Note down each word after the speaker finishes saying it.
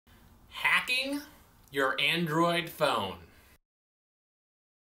Speeding your Android phone.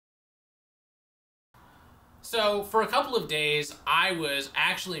 So for a couple of days, I was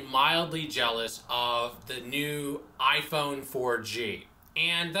actually mildly jealous of the new iPhone 4G.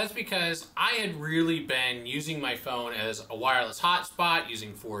 And that's because I had really been using my phone as a wireless hotspot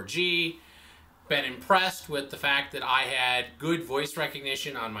using 4G, been impressed with the fact that I had good voice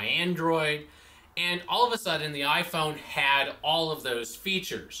recognition on my Android, and all of a sudden the iPhone had all of those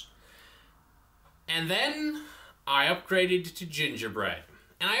features. And then I upgraded to Gingerbread.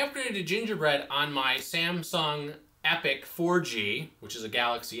 And I upgraded to Gingerbread on my Samsung Epic 4G, which is a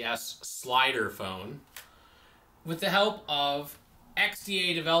Galaxy S slider phone, with the help of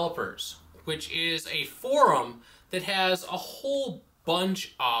XDA Developers, which is a forum that has a whole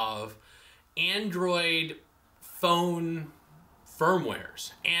bunch of Android phone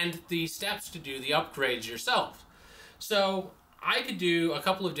firmwares and the steps to do the upgrades yourself. So I could do a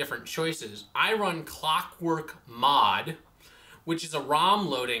couple of different choices. I run ClockWork Mod, which is a ROM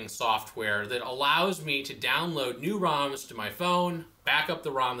loading software that allows me to download new ROMs to my phone, back up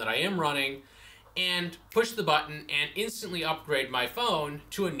the ROM that I am running, and push the button and instantly upgrade my phone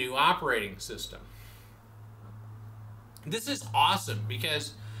to a new operating system. This is awesome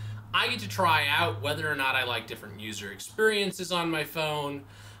because I get to try out whether or not I like different user experiences on my phone.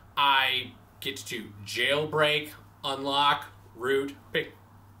 I get to jailbreak, unlock, root,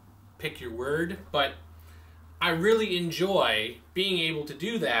 pick your word, but I really enjoy being able to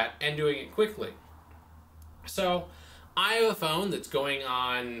do that and doing it quickly. So I have a phone that's going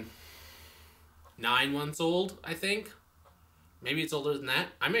on 9 months old, I think. Maybe it's older than that.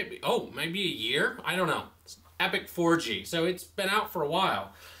 Maybe a year? I don't know. It's Epic 4G, so it's been out for a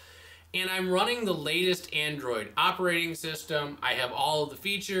while. And I'm running the latest Android operating system. I have all of the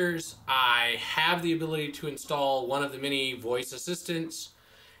features. I have the ability to install one of the many voice assistants.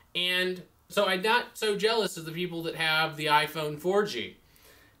 And so I'm not so jealous of the people that have the iPhone 4G.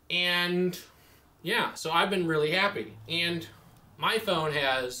 And yeah, so I've been really happy. And my phone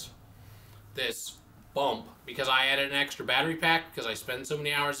has this bump because I added an extra battery pack because I spend so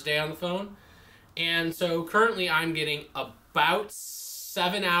many hours a day on the phone. And so currently I'm getting about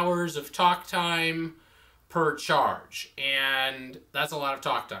 7 hours of talk time per charge. And that's a lot of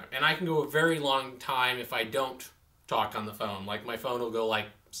talk time. And I can go a very long time if I don't talk on the phone. Like my phone will go like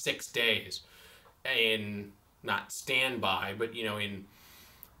 6 days in, not standby, but in,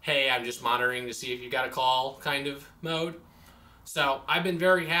 hey, I'm just monitoring to see if you got a call kind of mode. So I've been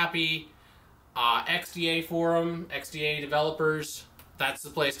very happy. XDA Forum, XDA Developers, that's the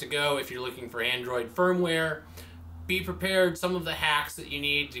place to go if you're looking for Android firmware. Be prepared, some of the hacks that you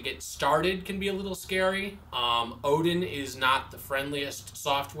need to get started can be a little scary. Odin is not the friendliest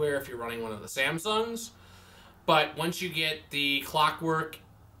software if you're running one of the Samsungs. But once you get the ClockWork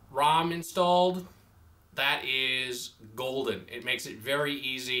ROM installed, that is golden. It makes it very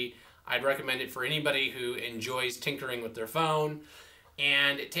easy. I'd recommend it for anybody who enjoys tinkering with their phone,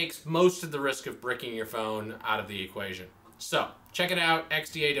 and it takes most of the risk of bricking your phone out of the equation. So, check it out,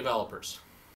 XDA Developers.